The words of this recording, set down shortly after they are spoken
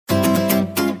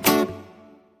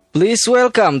Please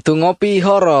welcome to Ngopi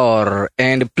Horror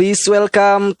and please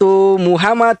welcome to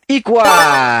Muhammad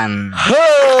Ikwan.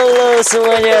 Halo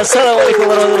semuanya, assalamualaikum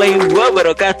warahmatullahi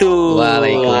wabarakatuh.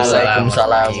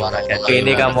 Waalaikumsalam warahmatullahi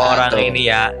Ini kamu orang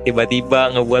ini ya,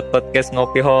 tiba-tiba ngebuat podcast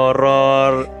ngopi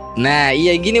horor. Nah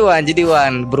iya gini Wan, jadi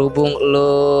Wan berhubung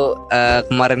lo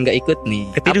kemarin gak ikut nih.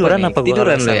 Ketiduran apa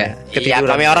Ketiduran lo ya? Iya,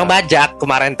 kami orang bajak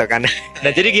kemarin tuh kan.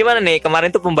 Nah jadi gimana nih,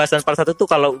 kemarin tuh pembahasan part 1 tuh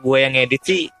kalau gue yang ngedit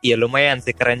sih, ya lumayan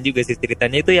sih, keren juga sih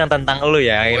ceritanya itu yang tentang lo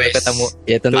ya, yang lo ketemu.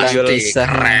 Ya tentang Tuyul kisah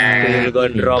Tuyul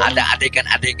gondrong. Ada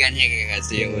adegan-adegannya kayak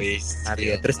sih, wis.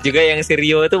 Iya. Terus juga yang si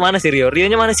Rio itu mana sih Rio?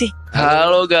 Rionya mana sih?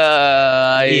 Halo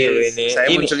guys. Iya, ini.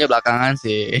 Saya Ini. munculnya belakangan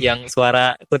sih. Yang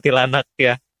suara kuntilanak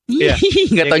ya. Iya.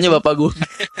 Gak taunya bapak gue.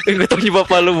 Gue taunya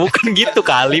bapak lu, bukan gitu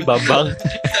kali Bambang.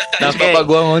 Nah, Oke. bapak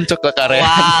gue ngoncok ke karya.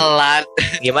 Walat.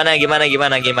 Gimana?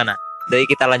 Jadi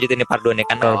kita lanjutin nih part 2 nih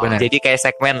kan. Oh, benar. Jadi kayak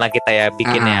segmen lah kita ya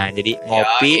bikinnya. Jadi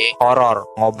ngopi horor,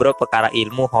 ngobrol perkara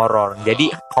ilmu horor. Jadi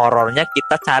horornya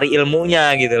kita cari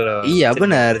ilmunya gitu loh. Iya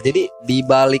benar. Jadi di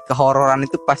balik kehororan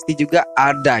itu pasti juga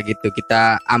ada gitu.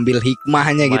 Kita ambil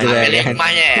hikmahnya gitu Ambil ya.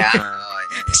 hikmahnya ya.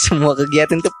 Semua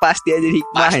kegiatan itu pasti ada Pasti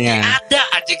hikmahnya. ada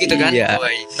aja gitu kan. Iya.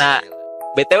 Wis. Nah,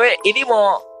 BTW ini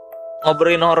mau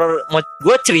ngobrolin horor, mau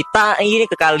gue cerita ini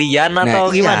ke kalian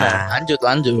atau Nah, gimana? Iya. Lanjut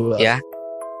ya.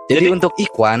 Jadi untuk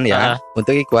Ikwan ya,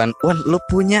 untuk Ikwan, Wan, lu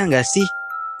punya nggak sih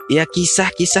ya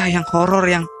kisah-kisah yang horor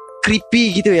yang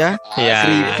creepy gitu ya? Iya.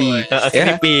 Creepy.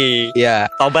 Creepy.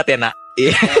 Ya. Tobat ya nak.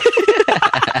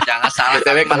 Jangan salah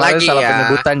BTW kalimat kemarin lagi salah ya.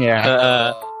 penyebutan ya.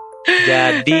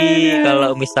 Jadi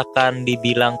kalau misalkan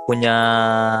dibilang punya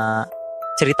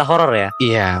cerita horor ya.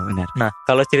 Iya benar. Nah,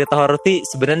 kalau cerita horor sih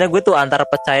sebenarnya gue tuh antara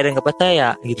percaya dan gak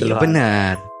percaya gitu Iya loh.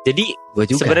 benar. Jadi Gue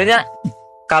juga. sebenarnya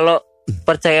kalau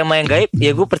percaya sama yang gaib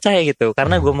ya gue percaya gitu,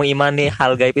 karena gue mengimani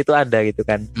hal gaib itu ada gitu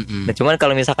kan. Mm-mm. Nah, cuman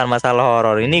kalau misalkan masalah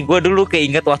horor ini gue dulu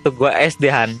keinget waktu gue SD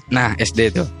Han. Nah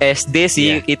SD tuh. SD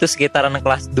sih itu sekitaran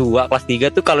kelas 2, kelas 3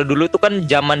 tuh, kalau dulu tuh kan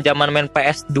zaman-zaman main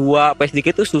PS2,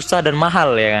 PS3 itu susah dan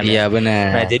mahal ya kan. Iya benar.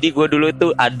 Nah jadi gue dulu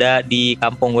tuh ada di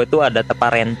kampung gue tuh ada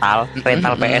tempat rental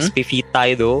PSP Vita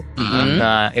itu.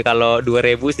 Nah ya kalau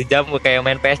 2.000 sejam kayak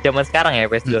main PS zaman sekarang ya,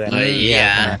 PS2 kan. Oh,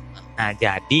 iya. Nah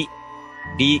jadi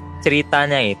di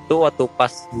ceritanya itu waktu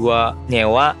pas gue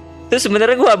nyewa itu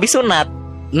sebenarnya gue habis sunat,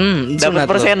 dapat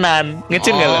persenan,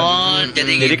 ngecun gak lo?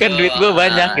 Jadi kan duit gue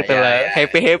banyak gitu lah,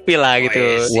 happy lah gitu.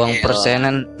 Uang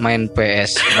persenan main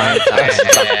PS. Mantap.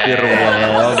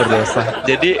 Astagfirullah, berdosa.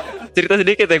 Jadi cerita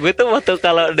sedikit ya, gue tuh waktu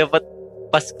kalau dapat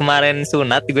pas kemarin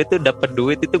sunat gue tuh dapat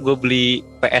duit itu gue beli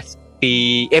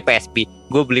PSP,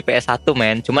 gue beli PS1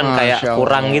 men, cuman kayak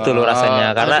kurang gitu loh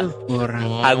rasanya, karena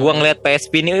gue ngeliat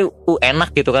PSP ini enak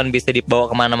gitu kan, bisa dibawa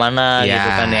kemana-mana gitu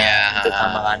kan ya, terus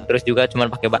sama kan, terus juga cuman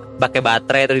pakai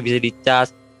baterai terus bisa dicas,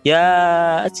 ya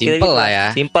Simple lah ya.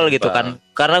 simple gitu kan,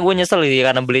 karena gue nyesel sih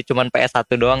karena beli cuman PS1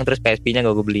 doang terus PSP-nya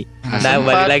gak gue beli. Nah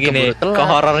balik lagi nih ke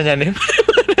horornya nih.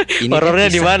 Horornya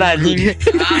di mana anjing?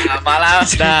 Malah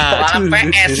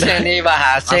PS nih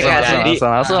bahasnya kan. Jadi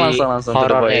langsung.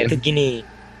 horornya itu gini.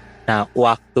 Nah,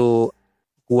 waktu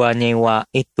gua nyewa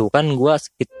itu kan gua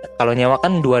kalau nyewa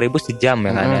kan 2.000 sejam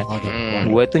ya kan ya.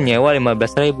 Gua tuh nyewa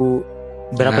 15.000.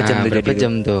 Berapa jam tuh jadi? Berapa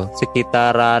jam tuh?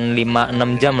 Sekitaran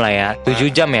 5-6 jam lah ya. 7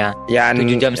 jam ya. Ya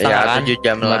 7 jam setengah kan. 7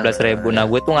 jam lah. 15.000. Nah,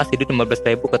 gue tuh ngasih duit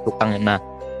 15.000 ke tukangnya. Nah,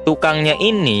 tukangnya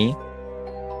ini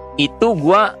itu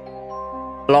gua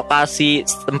lokasi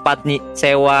tempat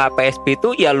sewa PSP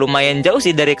itu ya lumayan jauh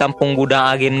sih dari kampung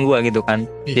Gudang Agen gua gitu kan.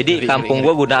 Jadi kampung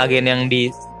gua Gudang Agen yang di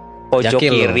pojok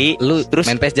Jakil, kiri. lu terus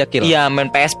main PS Jakil? Iya,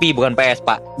 main PSP bukan PS,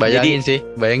 Pak. Bayangin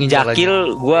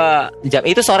Jakil gua jam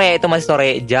itu sore, itu masih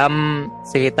sore, jam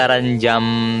sekitaran jam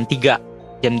 3.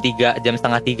 Jam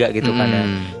setengah 3 gitu kan ya.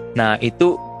 Nah,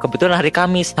 itu kebetulan hari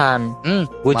Kamis Han.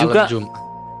 Gue juga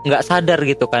nggak sadar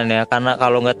gitu kan ya, karena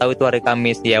kalau nggak tahu itu hari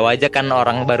Kamis ya wajar kan,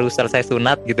 orang baru selesai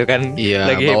sunat gitu kan, Iya,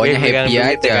 lagi bawanya pegang happy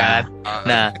duit aja kan.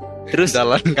 Nah terus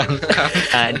jalan kan.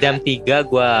 nah, jam 3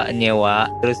 gue nyewa,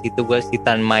 terus itu gue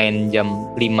sekitar main jam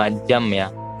 5 jam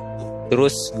ya.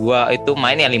 Terus gue itu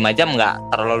main ya 5 jam, nggak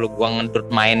terlalu gue ngedut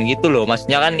main gitu loh,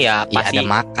 maksudnya kan ya pasti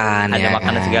ada makan, ada ya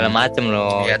makanan kan? segala macem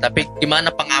loh. Ya, tapi gimana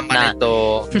pengaman Nah,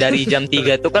 itu? Dari jam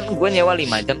 3 tuh kan gue nyewa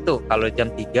 5 jam tuh. Kalau jam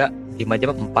 3 5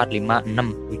 jam 4, 5,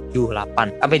 6, 7,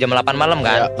 8 sampai jam 8 malam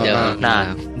kan.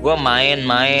 Nah gue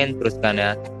main terus kan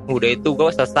ya. Udah itu gue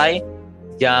selesai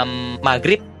jam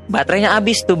maghrib, baterainya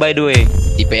habis tuh by the way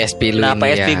di PSP lu. Nah ini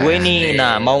PSP ya. gue ini,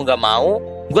 nah mau gak mau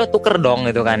gue tuker dong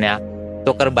gitu kan ya,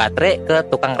 tuker baterai ke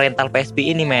tukang rental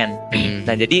PSP ini men.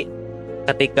 Nah jadi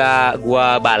ketika gue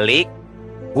balik,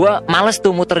 gue males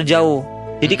tuh muter jauh.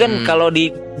 Jadi kan kalau di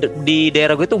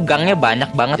daerah gue tuh gangnya banyak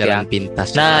banget jalan ya.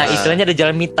 pintas. Nah, istilahnya ada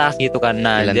jalan pintas gitu kan.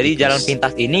 Nah, Jalan jadi tikus. jalan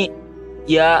pintas ini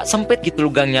ya sempit gitu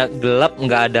loh, gangnya gelap,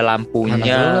 nggak ada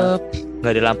lampunya.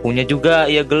 Nggak ada lampunya juga,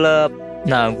 ya gelap.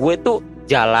 Nah, gue tuh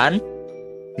jalan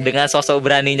dengan sosok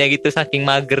beraninya gitu, saking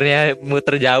magernya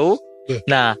muter jauh.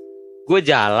 Nah, gue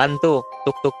jalan tuh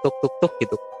tuk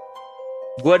gitu.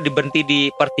 Gue berhenti di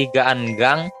pertigaan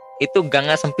gang. Itu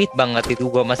gangnya sempit banget, itu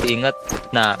gue masih inget.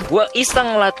 Nah, gue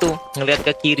iseng lah tuh ngeliat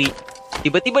ke kiri.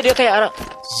 Tiba-tiba dia kayak arah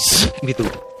gitu,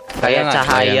 kayak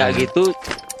cahaya gitu.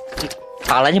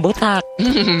 Palanya botak.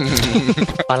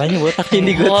 Palanya botak.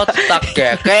 Ini gue Botak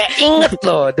ya. Kayak inget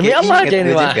loh. Demi apa aja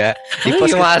ini mah. Di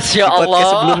podcast, Masya di podcast Allah.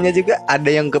 sebelumnya juga ada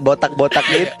yang ke botak-botak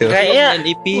gitu. Kayaknya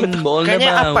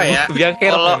kayaknya apa ya?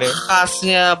 Biangker Kalau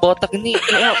khasnya botak ini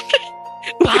kayak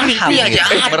paham Iya, aja,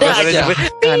 ada aja.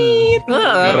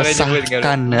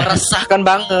 Meresahkan. Meresahkan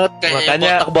banget kayak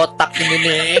Makanya- botak-botak ini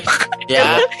nih.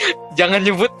 Ya. jangan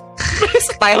nyebut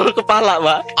style kepala,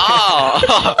 Pak. Oh.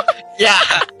 Ya.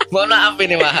 Mohon maaf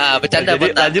ini mah. Bercanda Jadi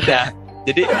botak. lanjut ya.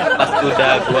 Jadi pas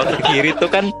udah gua ke kiri tuh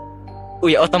kan,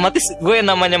 ya otomatis gue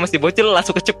namanya masih bocil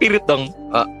langsung kecepirit dong.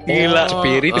 Gila.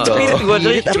 Cepirit dong. Kecepirit gue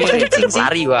dari Cepirit apa kencing sih?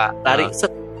 lari gua, lari set.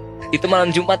 Itu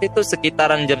malam Jumat itu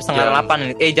sekitaran jam setengah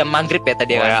 8, jam maghrib ya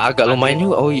tadi Oh, kan. ya, agak lumayan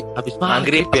juga. Oh, habis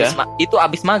Maghrib ya. itu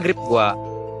abis maghrib gua.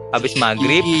 Abis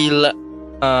maghrib Gila.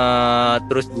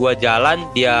 terus gua jalan,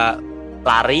 dia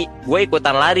lari, gue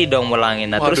ikutan lari dong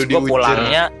mulangin. Nah, terus Waduh, gua diujar.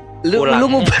 pulangnya Lu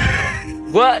mau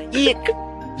gua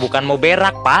bukan mau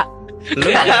berak, Pak. Lu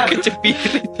yang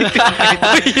kecepirit.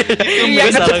 Iya,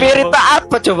 kecepirit tak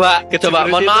apa coba? Coba Kecepirit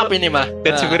mohon itu- maaf ini mah.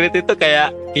 Kecepirit itu kayak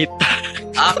kita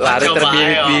lari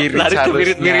terbirit-birit. lari seharusnya,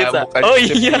 terbirit-birit. bukan Oh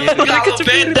iya, kecepirit. lari Kalau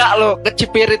beda loh,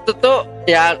 kecepirit itu tuh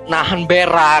ya nahan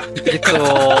berak gitu.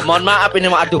 Mohon maaf ini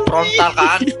mah, aduh frontal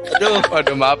kan.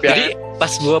 Aduh maaf ya. Jadi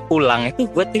pas gua pulang itu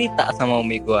gua cerita sama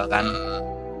umi gua kan.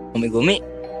 Umi gua, "Mi,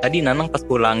 tadi Nanang pas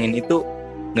pulangin itu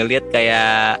ngelihat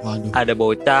kayak Waduh. ada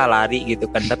bocah lari gitu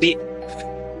kan, tapi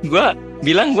gua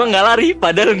bilang gua nggak lari,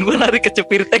 padahal gua lari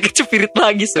kecepirit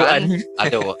lagi Kan? soalnya.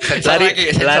 Aduh, lari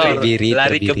Terbirit,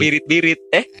 lari ke terbirit. birit-birit.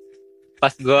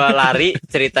 Pas gua lari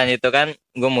ceritanya itu kan,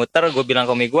 gua muter, gua bilang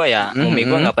ke umi gua ya, umi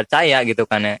gua nggak percaya gitu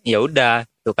kan ya. Ya udah,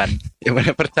 tuh kan. Yang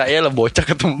mana percaya lah bocah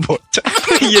ketemu bocah.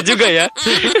 Iya juga ya.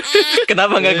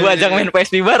 Kenapa nggak gua ajak main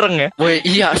PSP bareng ya? Woi,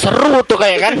 iya seru tuh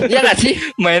kayak kan? Iya nggak sih?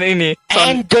 Main ini,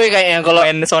 Enjoy kayaknya kalau.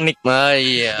 main Sonic. Nah,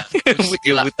 iya.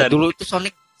 Gila. Rebutan. Dulu itu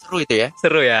Sonic seru itu ya.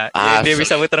 Seru ya. Dia Seru.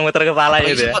 bisa muter-muter kepala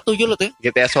gitu ya. Sempat tuyul tuh ya.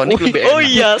 GTA Sonic lebih Oh enak.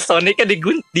 iya, Sonicnya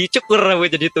dicukur buat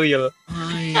jadi tuyul.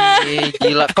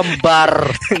 Gila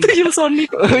kembar. Tuyul Sonic.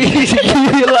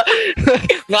 Gila.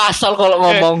 Ngasal kalau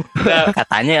ngomong. Nah,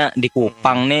 katanya di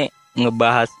Kupang nih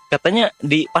ngebahas, katanya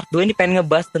di part 2 ini pengen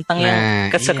ngebahas tentang yang Nah,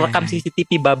 kesekrekam iya. CCTV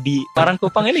babi. Orang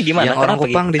Kupang ini gimana? Yang orang Kenapa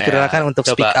Kupang diceritakan untuk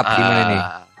Coba, speak up gimana nih?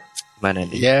 Gimana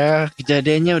nih? Ya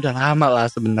kejadiannya udah lama lah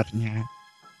sebenarnya.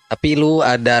 Tapi lu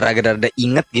ada rada-rada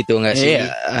inget gitu nggak sih?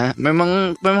 Iya,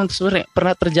 memang sebenarnya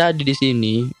pernah terjadi di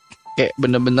sini. Kayak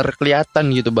bener-bener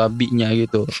kelihatan gitu babinya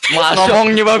gitu.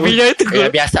 ngomongnya babinya itu Ya gue.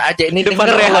 biasa aja ini Depan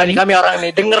denger loh Rehan. ini, kami orang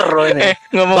nih denger loh ini.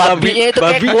 Ngomong Babinya itu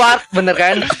kayak kuat bener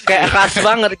kan? Kayak khas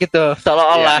banget gitu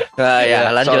seolah-olah. Nah, ya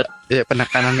lanjut. Ya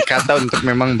penekanan kata untuk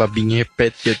memang babi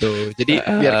ngepet gitu. Jadi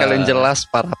biar kalian jelas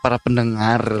para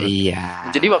pendengar.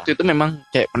 Iya. Jadi waktu itu memang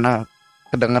kayak pernah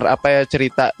kedengar apa ya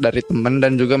cerita dari temen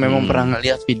dan juga memang pernah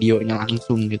ngeliat videonya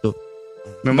langsung gitu.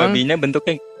 Memang babinya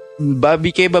bentuknya babi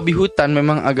kayak babi hutan,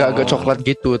 memang agak-agak coklat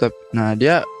gitu, tapi nah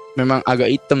dia memang agak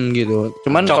hitam gitu.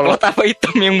 Cuman kalau coklat apa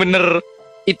hitam yang bener?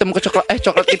 hitam ke coklat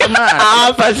coklat hitam mah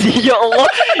Apa sih ya Allah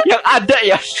yang ada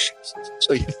ya?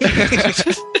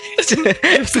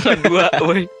 Setengah dua,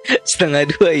 woi. Setengah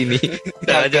dua ini.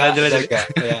 Lanjut.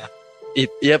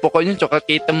 ya pokoknya coklat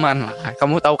kehitaman lah.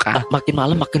 Kamu tahu kan? Makin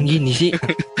malam makin gini sih.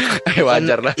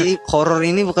 Wajar lah. Ini horor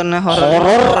ini bukannya horor.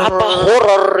 Horor apa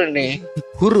horor ini?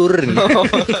 Hurur nih.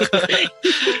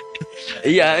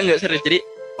 Iya, enggak serius. Jadi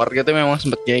warga itu memang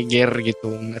sempat geger gitu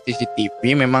ngeliat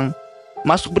CCTV, memang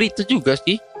masuk berita juga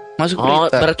sih. Masuk Oh,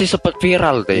 berita. berarti sempat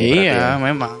viral tuh ya. berarti Iya, ya?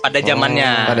 memang. Pada zamannya.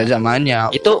 Pada zamannya.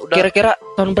 Itu kira-kira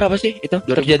tahun berapa sih itu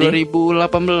terjadi?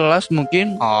 2018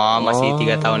 mungkin. Oh, masih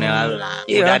 3 tahun yang lalu lah.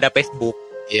 Iya. Udah ada Facebook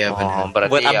Iya Oh, berarti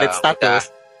buat ya update status.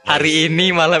 Hari ini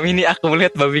malam ini aku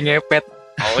melihat babi ngepet.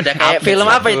 Oh, udah kayak film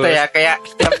apa itu ya? Kayak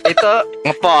itu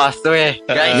ngepost tuh ya.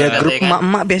 Ya grup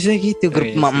emak-emak biasanya gitu,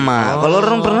 grup emak-emak. Kalau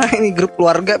orang pernah ini grup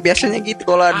keluarga biasanya gitu,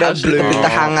 kalau ada berita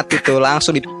hangat itu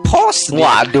langsung di post.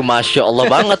 Waduh, masya Allah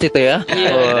banget itu ya.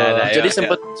 Jadi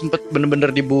sempet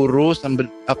bener-bener diburu sampai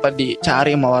apa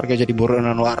dicari sama warga, jadi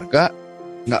buronan warga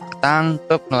nggak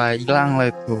ketangkep lah, hilang lah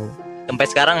itu. sampai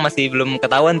sekarang masih belum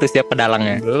ketahuan tuh siapa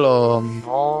dalangnya. Belum.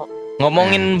 Oh,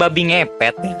 Ngomongin babi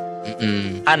ngepet,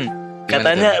 Mm-mm. Han,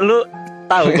 katanya lu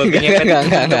tahu babi ngepet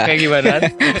itu kayak gimana?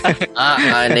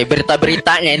 ini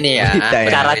berita-beritanya ini ya. Berita ya.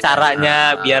 Cara-caranya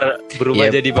biar berubah Ya,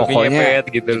 jadi babi pokoknya ngepet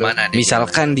gitu loh. Gimana nih?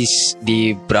 Misalkan di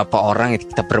berapa orang itu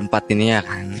kita berempat ini ya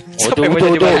kan. Sampai mau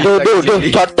jadi babi.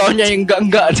 Contohnya yang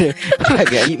enggak deh.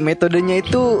 Jadi metodenya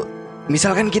itu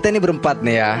misalkan kita ini berempat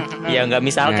nih ya. Ya nggak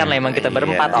misalkan lah emang kita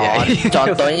berempat. Iya, Oh, iya.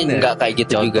 Contohnya enggak kayak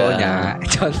gitu Contohnya, juga.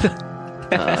 contoh.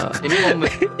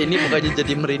 Ini bukannya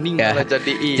jadi merinding Ya. malah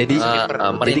jadi Jadi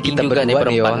Jadi kita juga nih berdua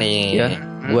berempat Rio. nih. Ya,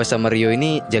 gua sama Rio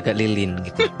ini jaga lilin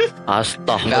gitu.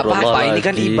 Astagfirullah. Nggak apa-apa, ini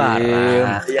kan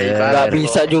ibarat. Nggak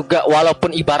bisa juga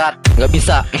walaupun ibarat nggak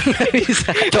bisa.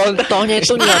 Contohnya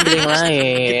itu ngambil yang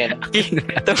lain.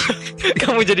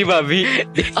 kamu jadi babi.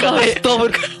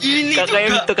 Kakak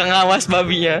yang tukang awas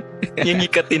babinya yang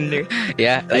ngiketin dia. Ya,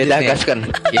 Ya lanjut udah nih. gas kan.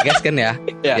 Ya gas kan ya.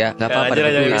 Ya. Ya, nggak apa-apa. lanjut,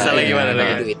 dapat lanjut. duit. Bisa lagi, mana Dapat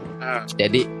lagi? duit.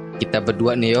 Jadi kita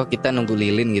berdua nih yo, kita nunggu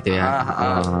lilin gitu ya.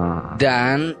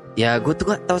 Dan ya gue tuh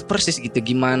gak tahu persis gitu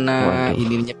gimana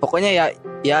ininya. Pokoknya ya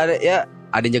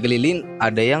ada yang jaga lilin,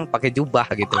 ada yang pakai jubah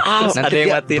gitu. Ada Nanti yang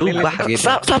dia mati berubah gitu.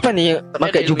 Siapa nih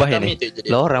pakai jubah ini?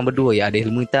 Lo orang berdua ya, ada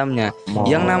ilmu hitamnya.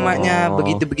 Yang namanya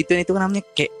begitu-begitu itu namanya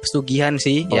kayak pesugihan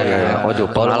sih. Oh, iya. Oh,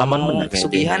 pengalaman ngomong bener kayaknya.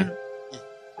 pesugihan.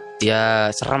 Ya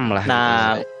serem lah.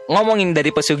 Nah, ngomongin dari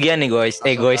pesugihan nih guys.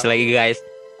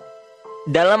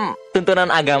 Dalam tuntunan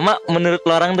agama menurut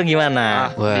lo orang tuh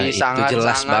gimana? Wah, itu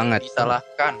jelas banget.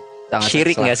 Disalahkan. Sangat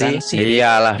Syirik nggak sih? disalahkan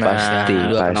Iyalah Nah, pasti.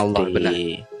 doakan Allah, benar.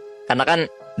 Karena kan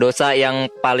dosa yang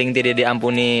paling tidak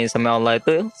diampuni sama Allah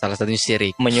itu Salah satunya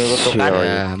syirik. menyekutukan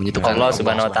Ya, menyekutukan Allah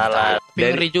Subhanahu wa taala. Tapi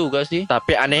ngeri juga sih.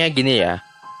 Tapi anehnya gini ya.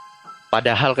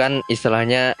 Padahal kan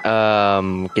istilahnya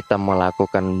kita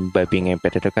melakukan babi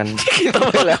ngepet itu kan Kita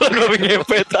melakukan babi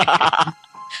ngepet.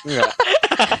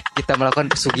 Kita melakukan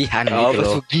pesugihan oh, gitu loh.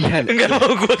 pesugihan. Enggak mau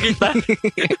gua kita.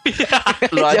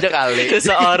 Lu aja kali.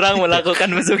 Seseorang melakukan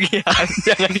pesugihan,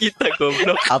 jangan kita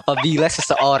goblok. Apabila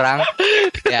seseorang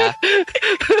ya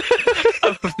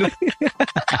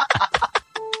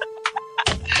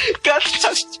enggak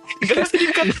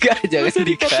jangan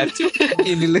dikat.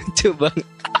 Ini lucu banget.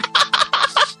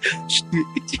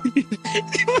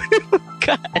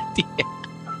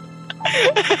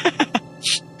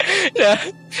 Nah,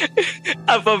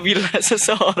 apabila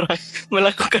seseorang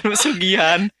melakukan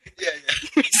pesugihan,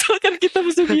 misalkan kita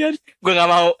pesugihan, gue nggak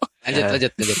mau.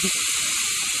 Lanjut.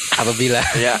 Apabila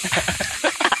Ya.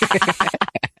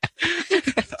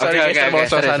 Sorry, guys, bawa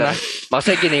suasana.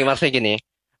 Maksudnya gini.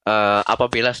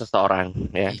 Apabila seseorang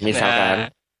ya, misalkan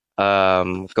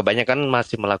kebanyakan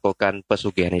masih melakukan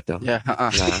pesugihan itu. Ya,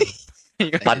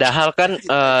 Nah, padahal kan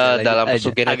dalam aja.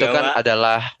 pesugihan itu kan Agama.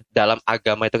 adalah dalam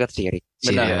agama itu kan syirik.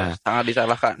 benar. Iya. Sangat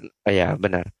disalahkan. Iya,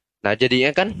 benar. Nah, jadinya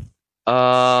kan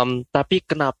tapi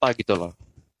kenapa gitu loh?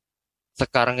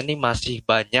 Sekarang ini masih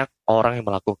banyak orang yang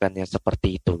melakukannya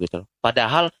seperti itu gitu loh.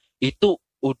 Padahal itu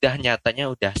udah nyatanya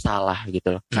udah salah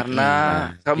gitu loh. Karena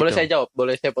kalau boleh gitu. saya jawab,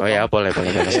 boleh saya Oh potong. ya, boleh.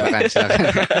 silakan.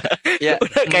 Ya,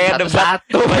 Udah kayak debat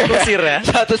kusir ya.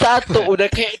 Satu-satu udah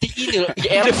kayak di ini loh,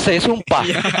 IRC sumpah.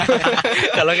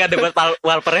 Kalau nggak debat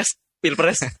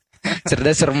pilpres,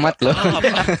 Cerdas cermat loh.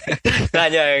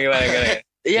 tanya gimana.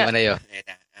 Iya. Gimana yo?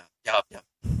 Jawab.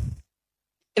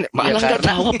 Ini malah Ya, nggak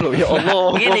jawab loh ya Allah.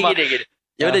 Gini.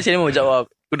 ya udah sini mau jawab.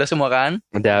 Udah semua kan?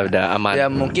 Udah aman. Ya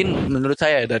mungkin menurut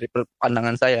saya dari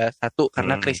pandangan saya satu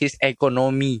karena krisis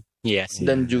ekonomi Iya sih.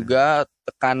 dan juga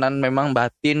tekanan memang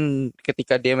batin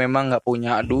ketika dia memang nggak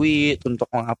punya duit untuk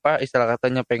mengapa istilah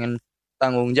katanya pengen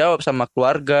tanggung jawab sama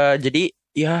keluarga. Jadi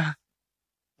ya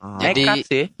Jadi nekat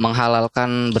sih.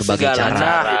 menghalalkan berbagai Segala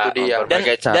cara. Itu dia.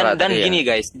 Berbagai cara Dan tadi ya. gini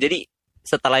guys, jadi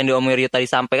setelah yang diomongin Rio tadi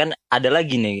sampai kan ada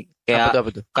lagi nih kayak Apa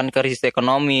tuh? kan krisis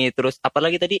ekonomi, terus apa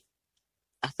lagi tadi?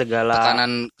 Segala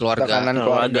Tekanan keluarga. Tekanan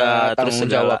keluarga, keluarga, terus tanggung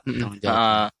segala- jawab. Tanggung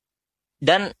jawab.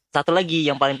 dan satu lagi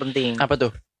yang paling penting, Apa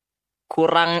tuh?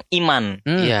 kurang iman.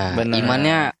 Iya, benar.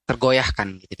 imannya tergoyahkan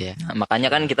gitu dia. Nah, makanya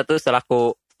kan kita tuh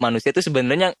selaku manusia tuh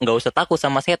sebenarnya nggak usah takut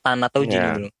sama setan atau jin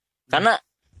Ya. dulu. Karena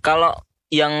kalau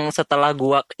yang setelah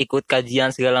gua ikut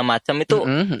kajian segala macam itu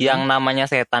yang namanya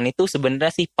setan itu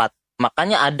sebenarnya sifat.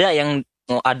 Makanya ada yang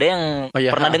Oh, iya.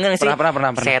 pernah dengar nggak sih?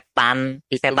 Pernah. Setan,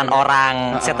 Itu setan benar. orang,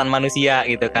 setan manusia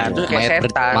gitu kan. Itu kayak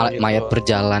setan gitu. Mayat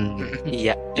berjalan.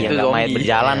 Iya, Itu ya nggak mayat zombie.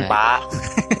 berjalan, Iya. Pak.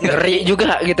 Ngeri juga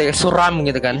gitu ya, suram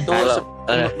gitu kan. Itu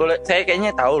boleh saya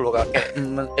kayaknya tahu loh Kak. Kayak,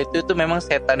 itu tuh memang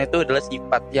setan itu adalah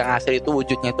sifat yang asli itu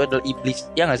wujudnya itu adalah iblis.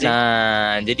 Ya nggak sih?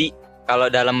 Nah, jadi kalau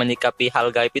dalam menyikapi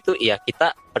hal gaib itu ya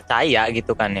kita percaya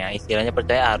gitu kan ya, istilahnya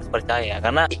percaya, harus percaya,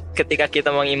 karena ketika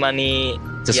kita mengimani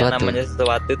yang namanya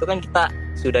sesuatu itu kan kita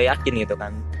sudah yakin gitu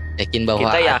kan,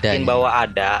 kita yakin bahwa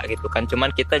ada gitu kan,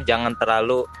 cuman kita jangan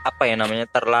terlalu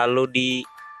terlalu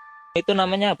itu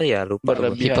namanya apa ya, lupa,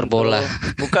 hiperbola.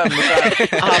 Bukan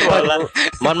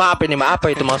Mohon maaf ini,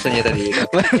 apa itu maksudnya tadi?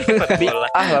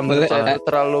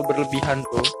 Terlalu berlebihan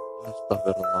tuh.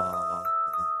 Astagfirullah.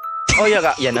 Oh iya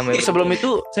Kak, ya namanya. Sebelum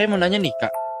itu saya mau nanya nih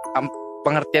Kak,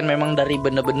 pengertian memang dari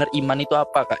benar-benar iman itu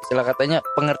apa Kak? Istilah katanya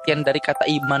pengertian dari kata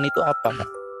iman itu apa Kak?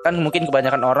 Kan mungkin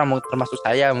kebanyakan orang, termasuk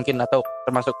saya mungkin, atau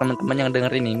termasuk teman-teman yang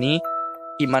dengerin ini,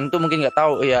 iman tuh mungkin nggak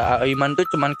tahu ya, iman tuh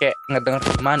cuman kayak ngedenger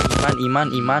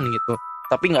iman gitu,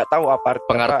 tapi nggak tahu apa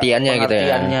pengertiannya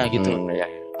gitu.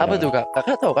 Apa tuh Kak?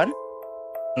 Kakak tahu kan?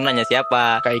 Nanya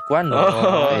siapa? Kak Ikwan.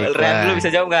 Rehan dulu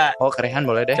bisa jawab nggak? Rehan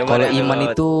boleh deh. Kalau iman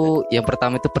itu yang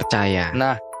pertama itu percaya.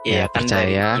 Nah, ya kan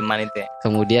percaya. Iman itu.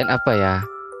 Kemudian apa ya?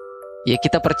 Ya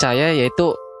kita percaya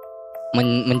yaitu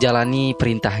menjalani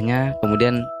perintahnya,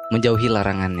 kemudian menjauhi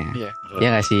larangannya. Iya. Ya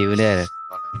nggak sih, bener.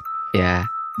 Ya.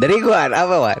 Dari gua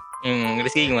apa, Wan?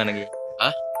 Rizky gimana gitu?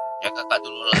 Ya kakak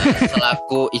dulu lah,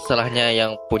 selaku istilahnya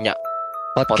yang punya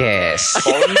podcast.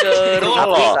 Founder.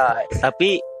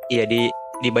 Tapi ya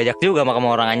dibajak juga sama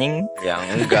orang anjing. Yang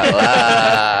enggak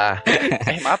lah.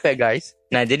 Maaf ya guys.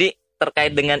 Nah, jadi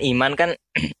terkait dengan iman kan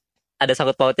ada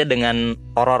sangkut pautnya dengan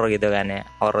horor gitu kan ya.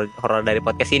 Horor dari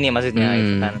podcast ini maksudnya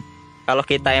gitu kan. Kalau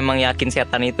kita emang yakin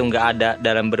setan itu enggak ada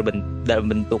dalam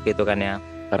bentuk gitu kan ya.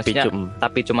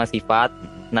 Tapi cuma sifat.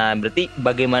 Nah, berarti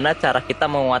bagaimana cara kita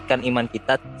menguatkan iman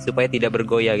kita supaya tidak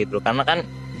bergoyah gitu. Karena kan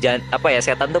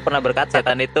setan tuh pernah berkata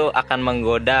setan itu akan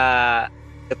menggoda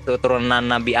keturunan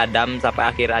Nabi Adam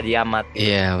sampai akhir kiamat.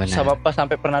 Iya, benar.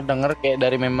 Sampai pernah dengar kayak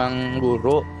dari memang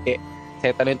guru kayak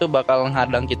setan itu bakal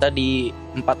menghadang kita di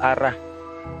 4 arah.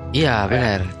 Iya,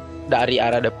 benar. Dari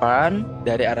arah depan,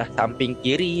 dari arah samping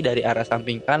kiri, dari arah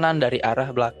samping kanan, dari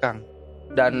arah belakang.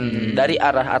 Dan dari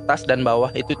arah atas dan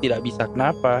bawah itu tidak bisa.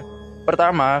 Kenapa?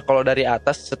 Pertama, kalau dari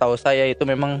atas setahu saya itu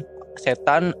memang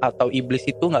setan atau iblis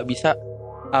itu nggak bisa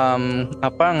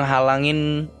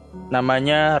ngehalangin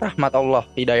namanya rahmat Allah,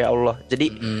 hidayah Allah.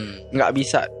 Jadi nggak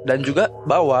bisa. Dan juga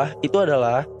bawah itu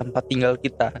adalah tempat tinggal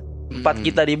kita, tempat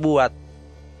kita dibuat.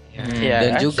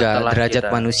 Dan juga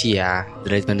derajat manusia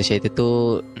itu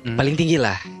tuh paling tinggi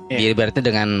lah. Ibaratnya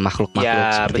dengan makhluk-makhluk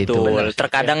seperti betul. Itu.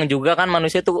 Terkadang juga kan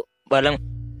manusia tuh bilang,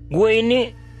 gue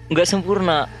ini nggak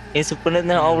sempurna, ini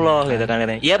sempurna Allah gitu kan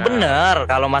katanya. Ya benar,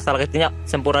 kalau masalah kecilnya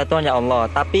sempurna itu hanya Allah.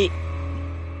 Tapi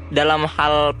dalam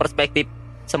hal perspektif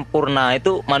sempurna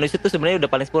itu manusia itu sebenarnya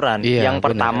udah paling sempurna. Yang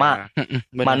pertama,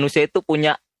 manusia itu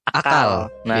punya akal.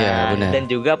 Nah,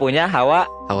 dan juga punya hawa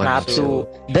nafsu.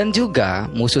 Dan juga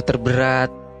musuh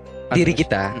terberat diri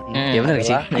kita. Ya benar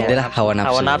sih, adalah hawa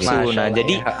nafsu. Nah,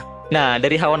 jadi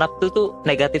dari hawa nafsu tuh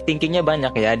negatif thinkingnya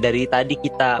banyak ya. Dari tadi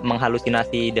kita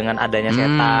menghalusinasi dengan adanya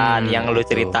setan yang lu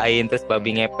ceritain, terus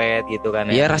babi ngepet gitu kan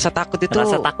ya. Iya, rasa takut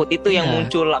itu yang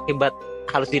muncul akibat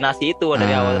halusinasi itu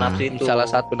dari hawa nafsu itu. Salah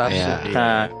satu nafsu.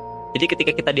 Nah, jadi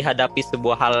ketika kita dihadapi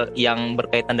sebuah hal yang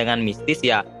berkaitan dengan mistis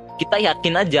ya, kita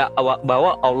yakin aja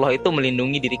bahwa Allah itu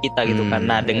melindungi diri kita gitu kan.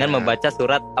 Nah, dengan membaca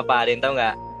surat apa, ada yang tahu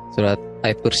nggak? Surat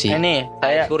ayat kursi. Ini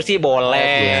ayat kursi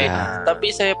boleh.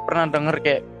 Tapi saya pernah dengar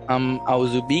kayak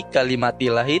auzubi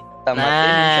kalimatillahi tammati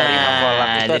min syarri ma khalaq.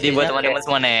 Jadi buat teman-teman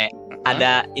semua nih,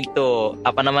 ada itu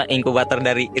inkubator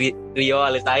dari Rio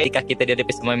Alisai. Ketika kita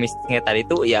dihadapi semua mistisnya tadi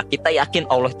itu ya, kita yakin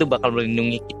Allah itu bakal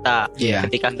melindungi kita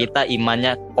ketika kita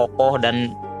imannya kokoh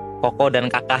dan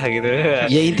kakah gitu.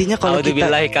 Ya intinya kalau kita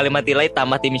kalimatillahi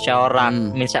tammati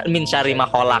min syarri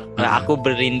ma khalaq. Nah, aku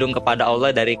berlindung kepada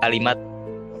Allah dari kalimat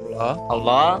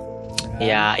Allah.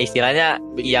 Ya istilahnya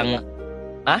yang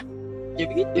ya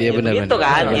begitu. Iya benar. Gitu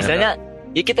kan. Istilahnya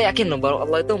ya kita yakin bahwa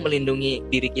Allah itu melindungi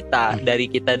diri kita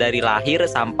dari lahir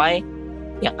sampai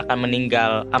yang akan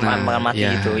meninggal, akan mati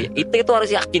gitu. Itu harus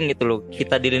yakin gitu loh.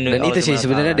 Kita dilindungi. Dan itu sih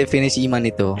sebenarnya definisi iman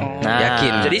itu.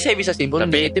 Yakin. Jadi saya bisa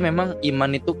simpulkan itu memang iman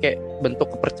itu kayak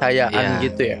bentuk kepercayaan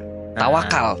gitu ya.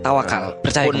 Tawakal,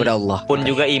 percaya kepada Allah. Pun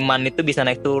juga iman itu bisa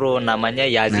naik turun, namanya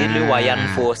yazidu wa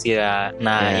yanfus ya.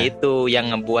 Nah, itu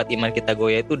yang ngebuat iman kita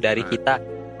goyah itu dari kita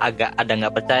agak ada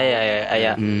nggak percaya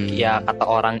ya kata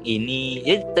orang ini.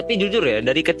 Ya tapi jujur ya,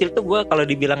 dari kecil tuh gue kalau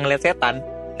dibilang ngeliat setan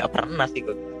nggak pernah sih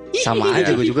gue. Sama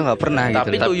aja gue juga nggak pernah gitu.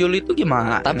 Tapi tuyul itu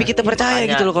gimana? Tapi kita percaya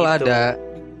gitu loh kalau ada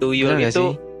tuyul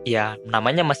itu ya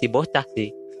namanya masih bocah sih.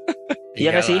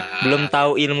 Iya nggak sih, belum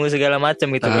tahu ilmu segala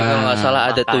macam gitu. Kalau nggak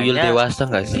salah ada tuyul dewasa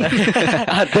nggak sih?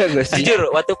 Ada nggak sih?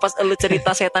 Jujur, waktu pas lu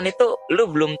cerita setan itu, lu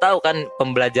belum tahu kan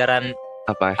pembelajaran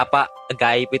apa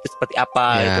gaib itu seperti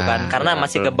apa gitu kan, karena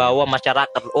masih ke bawah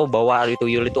masyarakat, bahwa itu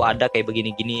Yul itu ada kayak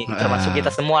begini-gini, termasuk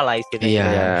kita semua lah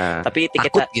istilahnya. Tapi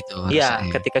takut gitu.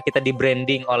 Ketika kita di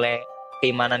branding oleh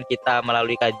keimanan kita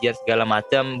melalui kajian segala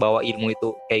macam bahwa ilmu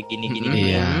itu kayak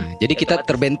gini-gini. Jadi kita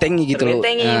terbentengi gitu loh.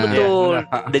 Betul.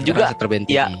 Dan juga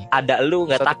ada lu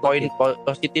nggak takut. Poin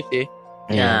positif sih.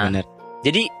 Iya benar.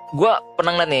 Jadi gue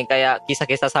pernah ngeliat nih kayak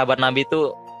kisah-kisah sahabat Nabi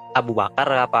itu Abu Bakar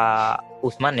apa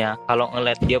Utsman ya, kalau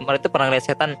ngeliat dia itu pernah ngeliat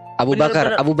setan. Abu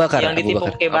Bakar yang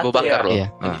ditimpuk kayak batu. Abu Bakar loh.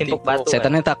 Ditimpuk batu.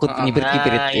 Setannya takut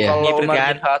nyipir-nyipir ya. Kalau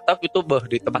main hatap itu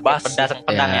ditebas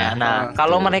pedang ya. Nah,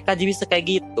 kalau mereka bisa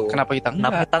kayak gitu, kenapa kita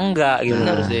enggak gitu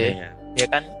harus sih. Ya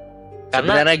kan?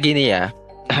 Karena sebenarnya gini ya.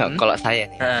 Kalau saya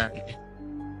nih.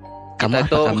 Kita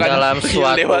tuh dalam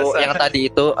suatu yang tadi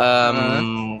itu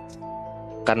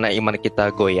karena iman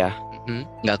kita goyah,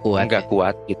 nggak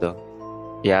kuat gitu.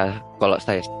 Ya kalau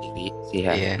saya sendiri sih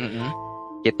ya,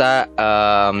 kita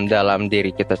dalam diri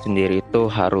kita sendiri itu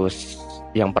harus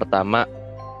yang pertama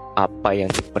apa yang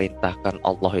diperintahkan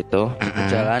Allah itu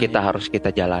kita harus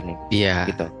kita jalani,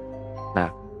 gitu.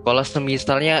 Nah kalau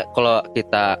semisalnya kalau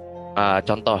kita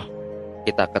contoh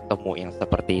kita ketemu yang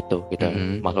seperti itu gitu,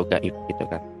 makhluk gaib gitu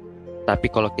kan.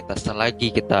 Tapi kalau kita selagi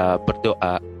kita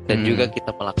berdoa dan juga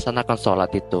kita melaksanakan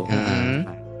sholat itu,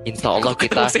 insya Allah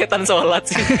kita setan sholat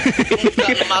sih.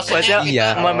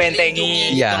 Maksudnya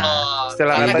membentengi.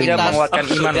 Setelah katanya menguatkan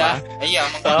iman lah.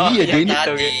 Iya jadi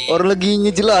orang lagi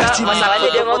ngejelasin. Masalahnya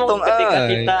dia ngomong ketika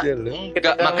kita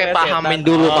makanya pahamin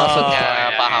dulu maksudnya,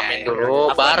 pahamin dulu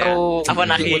baru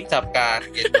diucapkan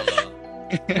gitu loh.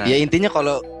 Ya intinya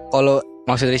kalau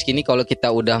maksud Rizky ini kalau kita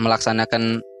udah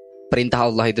melaksanakan perintah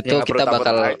Allah itu tuh kita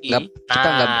bakal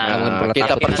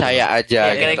kita percaya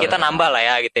aja. Kita nambah lah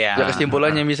ya gitu ya.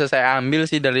 Kesimpulan yang bisa saya ambil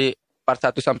sih dari part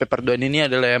 1 sampai part 2 ini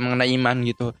adalah yang mengenai iman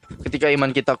gitu. Ketika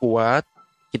iman kita kuat,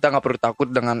 kita nggak perlu takut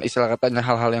dengan istilah katanya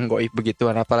hal-hal yang gaib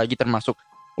begituan, apalagi termasuk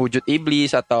wujud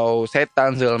iblis atau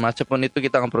setan segala macam pun itu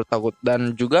kita nggak perlu takut.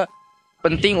 Dan juga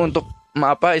penting untuk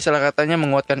istilah katanya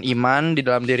menguatkan iman di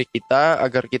dalam diri kita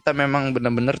agar kita memang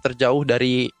benar-benar terjauh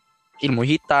dari ilmu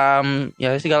hitam,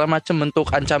 ya segala macam bentuk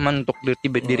ancaman untuk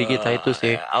diri kita itu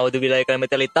sih. A'udzubillahi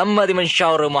kalimati tammati min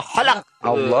syarri ma khalaq.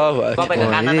 Allahu akbar. Sampai ke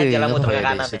kanan aja lah, muter ke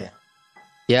kanan.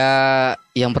 Ya,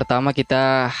 yang pertama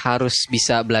kita harus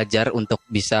bisa belajar untuk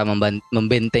bisa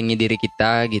membentengi diri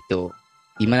kita gitu.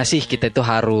 Gimana sih kita itu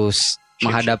harus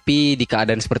menghadapi di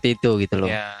keadaan seperti itu gitu loh.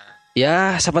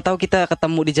 Ya siapa tahu kita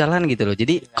ketemu di jalan gitu loh.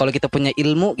 Jadi kalau kita punya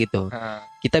ilmu gitu,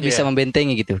 kita bisa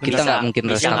membentengi gitu. Kita nggak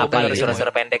mungkin rasa takut lagi.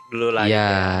 Suruh pendek dulu lah.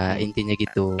 Ya intinya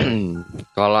gitu.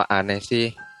 Kalau aneh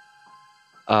sih,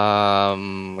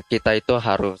 kita itu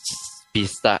harus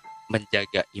bisa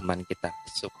menjaga iman kita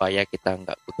supaya kita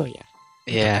nggak goyah.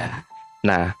 Iya.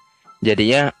 Nah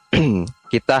jadinya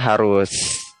kita harus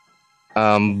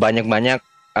banyak-banyak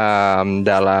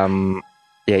dalam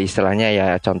ya istilahnya ya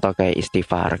contoh kayak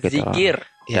istighfar gitu zikir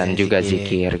dan juga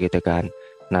zikir gitu kan.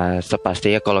 Nah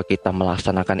sepastinya kalau kita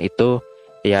melaksanakan itu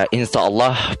ya insya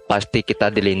Allah pasti kita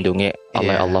dilindungi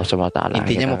oleh Allah SWT.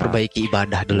 Intinya gitu. Memperbaiki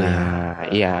ibadah dulu. Nah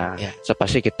iya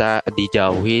sepasti kita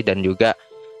dijauhi dan juga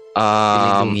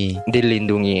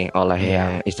dilindungi oleh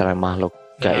yang istilah makhluk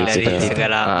gaib dari gitu.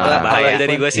 Segala bahaya.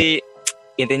 Dari gue sih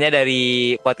intinya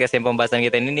dari podcast yang pembahasan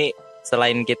kita ini nih,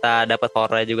 selain kita dapat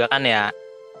horor juga kan ya,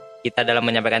 kita dalam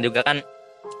menyampaikan juga kan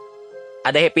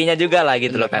ada happy-nya juga lah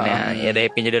gitu loh kan ya. Ada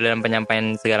happy-nya dalam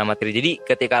penyampaian segala materi. Jadi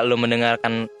ketika lo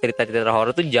mendengarkan cerita-cerita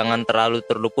horor tuh jangan terlalu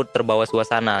terbawa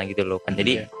suasana gitu loh kan.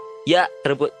 Jadi ya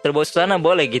terbawa suasana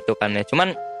boleh gitu kan ya.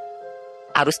 Cuman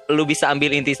harus lo bisa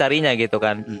ambil intisarinya gitu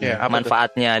kan.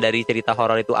 Manfaatnya dari cerita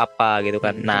horor itu apa gitu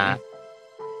kan. Nah,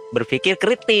 berpikir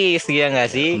kritis ya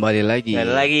enggak sih? Kembali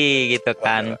lagi gitu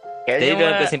kan. Jadi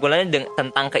dalam kesimpulannya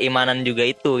tentang keimanan juga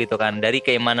itu gitu kan. Dari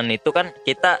keimanan itu kan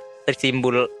kita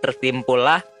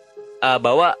tertimbullah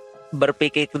bahwa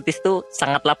berpikir kritis itu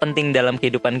sangatlah penting dalam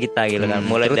kehidupan kita gitu kan.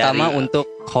 Mulai terutama dari untuk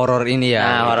horor ini ya.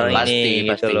 Nah, horor pasti, ini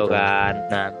pasti gitu loh itu. kan.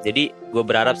 Nah, jadi gue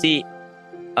berharap sih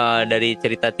dari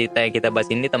cerita-cerita yang kita bahas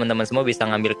ini teman-teman semua bisa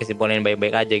ngambil kesimpulan yang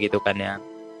baik-baik aja gitu kan ya.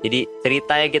 Jadi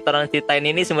cerita yang kita orang ceritain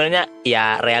ini sebenarnya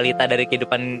ya realita dari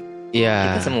kehidupan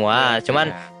kita semua.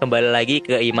 Cuman kembali lagi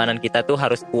keimanan kita tuh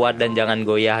harus kuat dan jangan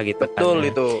goyah gitu. Betul kan.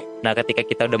 itu. Nah ketika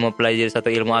kita udah mempelajari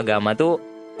suatu ilmu agama tuh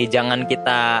jangan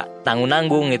kita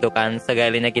tanggung-nanggung gitu kan.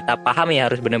 Segalanya kita paham ya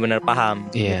harus benar-benar paham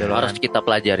gitu loh, harus kita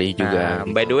pelajari juga.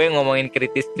 By the way ngomongin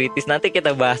kritis-kritis nanti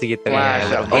kita bahas gitu ya.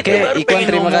 Oke, Ikhwan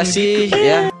terima kasih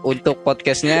ya untuk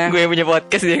podcastnya. Gue punya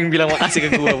podcast yang bilang makasih ke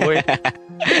gue boy.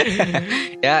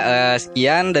 Ya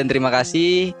sekian dan terima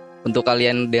kasih. untuk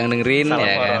kalian yang dengerin Salam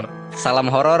ya kan. horor. Salam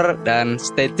horor dan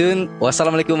stay tune.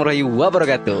 Wassalamualaikum warahmatullahi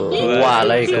wabarakatuh.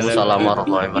 Waalaikumsalam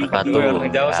warahmatullahi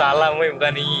wabarakatuh. Jauh salam,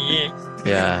 bukan nih.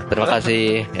 Ya, terima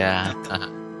kasih. Ya.